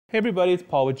Hey everybody, it's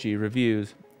Paul with G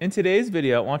Reviews. In today's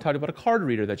video, I want to talk about a card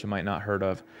reader that you might not heard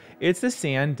of. It's the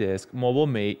SanDisk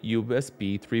MobileMate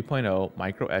USB 3.0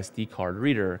 microSD card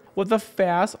reader. With the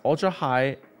fast,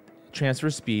 ultra-high transfer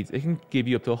speeds, it can give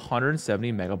you up to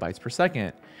 170 megabytes per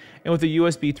second. And with the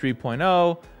USB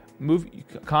 3.0, move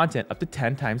content up to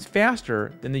 10 times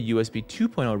faster than the USB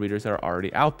 2.0 readers that are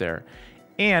already out there.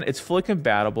 And it's fully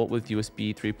compatible with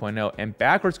USB 3.0 and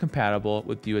backwards compatible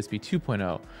with USB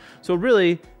 2.0. So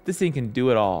really, this thing can do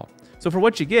it all. So for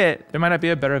what you get, there might not be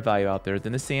a better value out there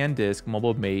than the SanDisk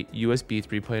MobileMate USB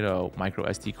 3.0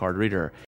 microSD card reader.